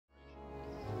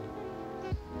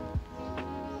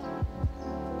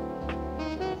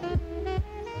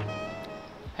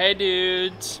Hey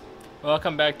dudes!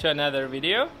 Welcome back to another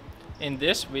video. In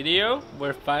this video,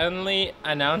 we're finally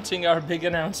announcing our big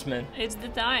announcement. It's the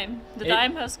time. The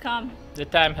time has come. The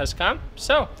time has come.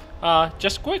 So,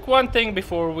 just quick one thing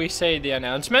before we say the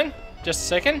announcement. Just a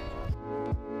second.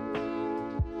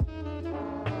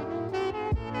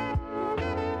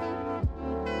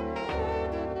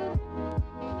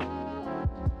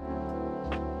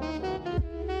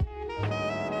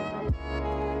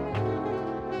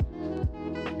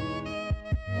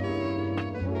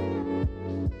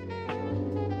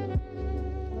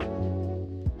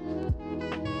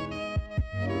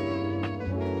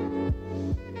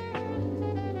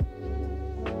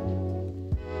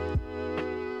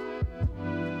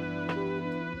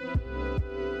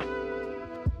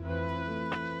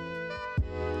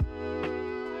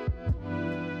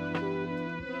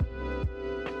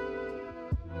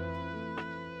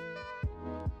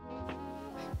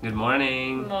 Good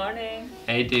morning. Good morning.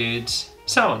 Hey dudes.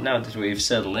 So now that we've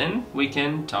settled in, we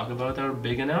can talk about our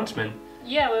big announcement.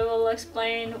 Yeah, we will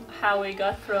explain how we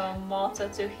got from Malta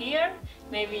to here.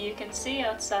 Maybe you can see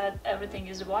outside everything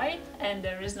is white and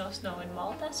there is no snow in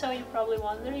Malta, so you're probably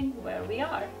wondering where we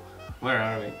are. Where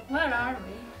are we? Where are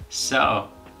we? So,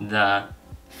 the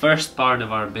first part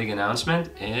of our big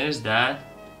announcement is that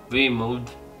we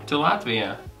moved to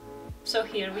Latvia. So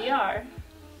here we are.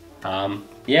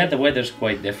 Yeah, the weather's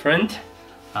quite different.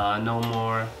 No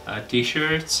more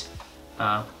t-shirts,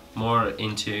 more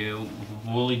into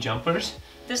woolly jumpers.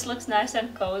 This looks nice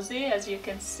and cozy, as you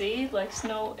can see. Like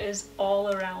snow is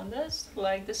all around us,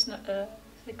 like the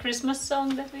Christmas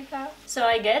song that we have. So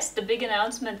I guess the big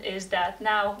announcement is that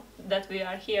now that we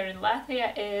are here in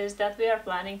Latvia is that we are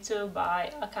planning to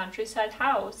buy a countryside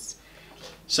house.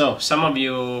 So some of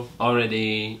you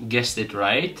already guessed it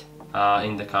right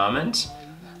in the comments.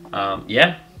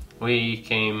 Yeah, we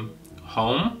came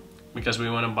home because we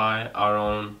want to buy our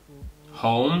own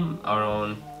home, our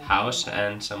own house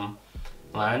and some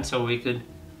land so we could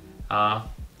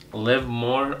live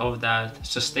more of that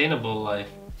sustainable life.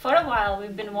 For a while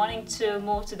we've been wanting to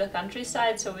move to the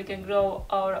countryside so we can grow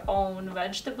our own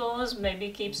vegetables, maybe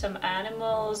keep some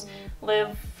animals,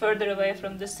 live further away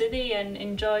from the city and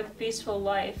enjoy peaceful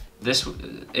life. This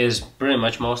is pretty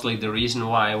much mostly the reason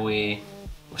why we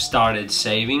started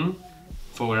saving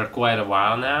for quite a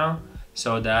while now,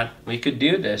 so that we could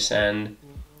do this, and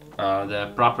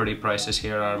the property prices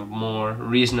here are more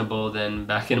reasonable than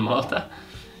back in Malta.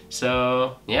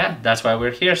 So yeah, that's why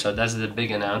we're here. So that's the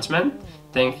big announcement.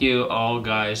 Thank you all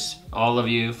guys, all of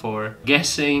you, for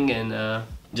guessing and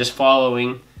just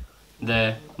following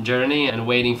the journey and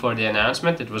waiting for the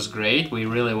announcement. It was great. We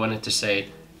really wanted to say it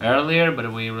earlier,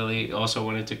 but we really also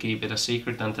wanted to keep it a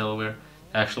secret until we're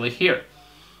actually here.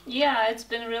 Yeah, it's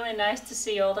been really nice to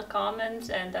see all the comments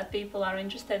and that people are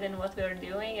interested in what we're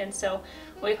doing, and so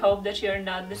we hope that you're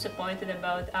not disappointed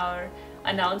about our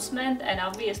announcement, and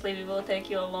obviously we will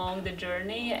take you along the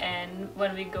journey, and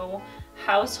when we go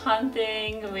house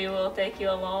hunting we will take you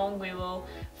along. We will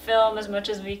film as much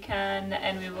as we can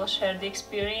and we will share the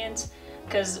experience,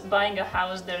 because buying a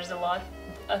house there's a lot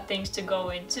of things to go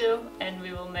into, and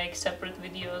we will make separate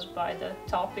videos by the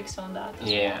topics on that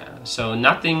as well. So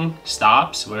nothing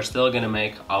stops. We're still gonna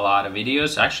make a lot of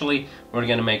videos. Actually, we're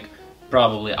gonna make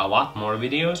probably a lot more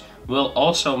videos. We'll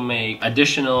also make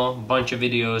additional bunch of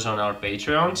videos on our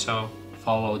Patreon, so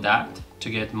follow that to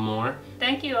get more.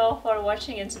 Thank you all for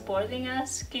watching and supporting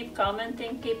us. Keep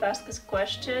commenting, keep asking us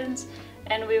questions,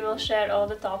 and we will share all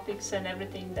the topics and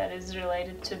everything that is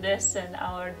related to this and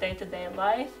our day-to-day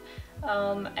life.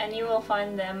 And you will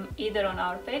find them either on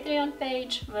our Patreon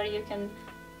page, where you can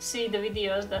see the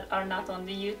videos that are not on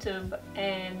the YouTube,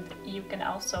 and you can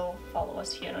also follow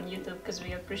us here on YouTube because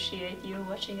we appreciate you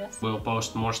watching us. We'll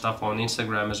post more stuff on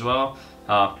Instagram as well,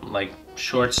 like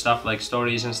short stuff like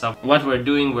stories and stuff, what we're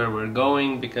doing, where we're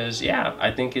going, because yeah, I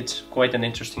think it's quite an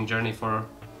interesting journey for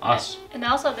us. And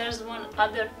also there's one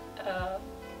other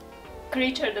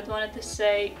creature that wanted to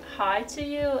say hi to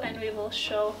you, and we will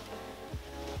show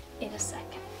in a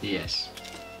second. Yes.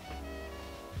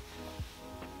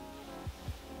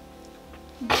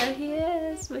 There he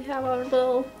is. We have our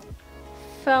little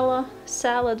fella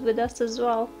Salad with us as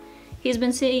well. He's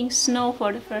been seeing snow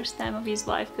for the first time of his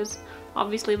life, because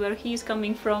obviously where he's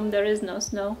coming from there is no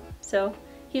snow. So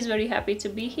he's very happy to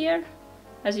be here.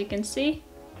 As you can see,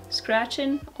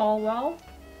 scratching all well.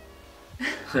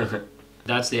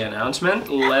 That's the announcement.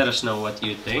 Let us know what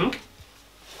you think.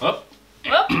 Oh.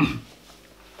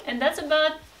 And that's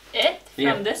about it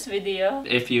from this video.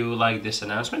 If you like this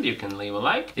announcement, you can leave a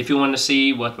like. If you want to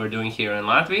see what we're doing here in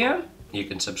Latvia, you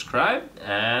can subscribe,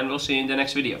 and we'll see you in the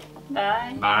next video.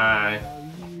 Bye. Bye.